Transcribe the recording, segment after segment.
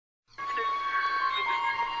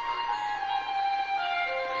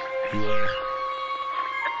Yeah.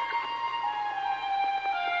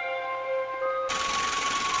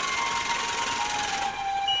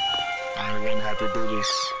 I ain't gonna have to do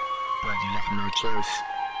this, but you left no choice.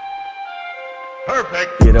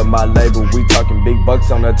 Perfect. Get up my label, we talking big bucks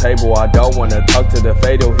on the table. I don't wanna talk to the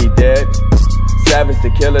fatal, he dead. Savage the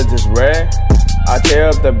killer, just red. I tear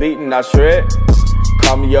up the beat and I shred.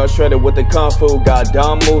 Call me all shredded with the kung fu. Got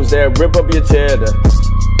dumb moves that rip up your cheddar.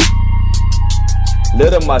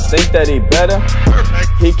 Little must think that he better.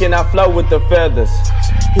 Perfect. He cannot flow with the feathers.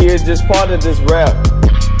 He is just part of this rap.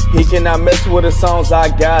 He cannot mess with the songs I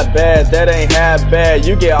got bad. That ain't half bad.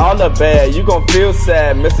 You get all the bad. You gon' feel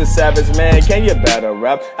sad, Mr. Savage, man. Can you better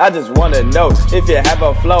rap? I just wanna know if you have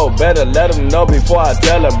a flow. Better let them know before I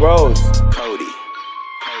tell the bros. Cody.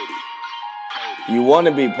 You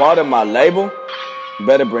wanna be part of my label?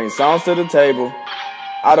 Better bring songs to the table.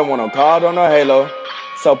 I don't want no card or no halo.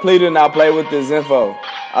 So please do not play with this info.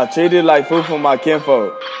 I treat it like food for my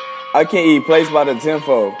kinfolk. I can't eat plates by the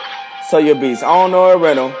tenfold. So your beats on or a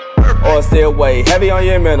rental, or still weigh heavy on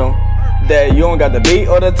your mental. That you don't got the beat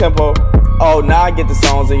or the tempo. Oh, now I get the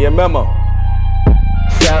songs in your memo.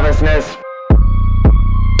 Savageness.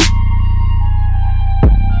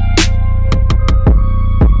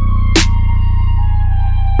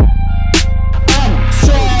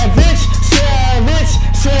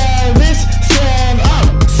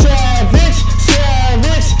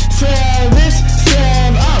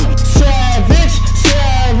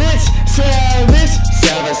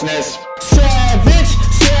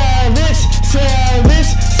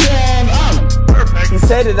 He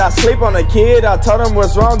said that I sleep on a kid. I told him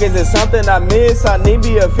what's wrong. Is it something I miss? I need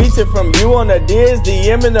me a feature from you on the diz.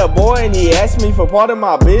 DMing the boy and he asked me for part of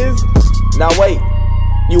my biz. Now wait,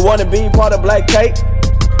 you wanna be part of Black Cake?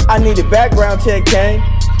 I need a background check, Kane.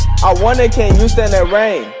 I wonder can you stand that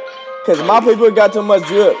rain? Cause my people got too much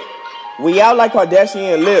drip. We out like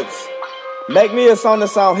Kardashian lips. Make me a song that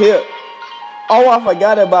sound hip. Oh, I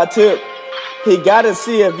forgot about Tip. He gotta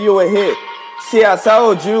see if you a hit. See, I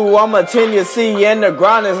told you I'm a Tennessee, and the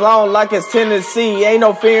grind is long like it's Tennessee. Ain't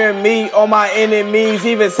no fear in me or my enemies.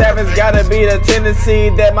 Even Savage gotta be the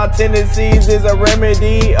Tennessee. That my tendencies is a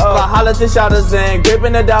remedy. I holler to shouters and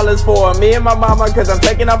gripping the dollars for me and my mama, cause I'm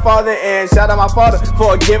taking our father and shout out my father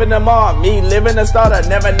for giving them all. Me living a starter,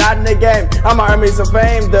 never not in the game. I'ma earn me some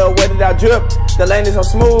fame, the way that I drip. The lane is so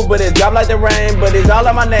smooth, but it drop like the rain. But it's all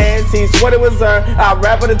on my name, see, swear it was earned. I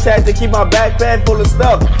rap with a tag to keep my backpack full of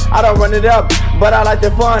stuff. I don't run it up, but I like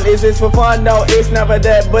the fun. Is this for fun? No, it's never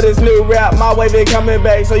that, but it's new rap. My wave is coming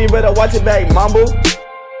back, so you better watch it back, mumble.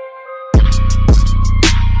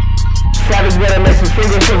 Savage better make some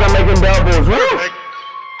fingers cause I'm making doubles. Woo! Perfect.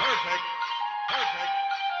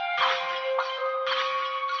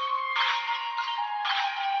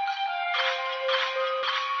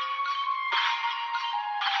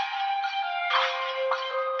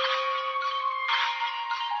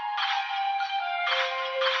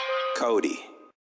 Cody.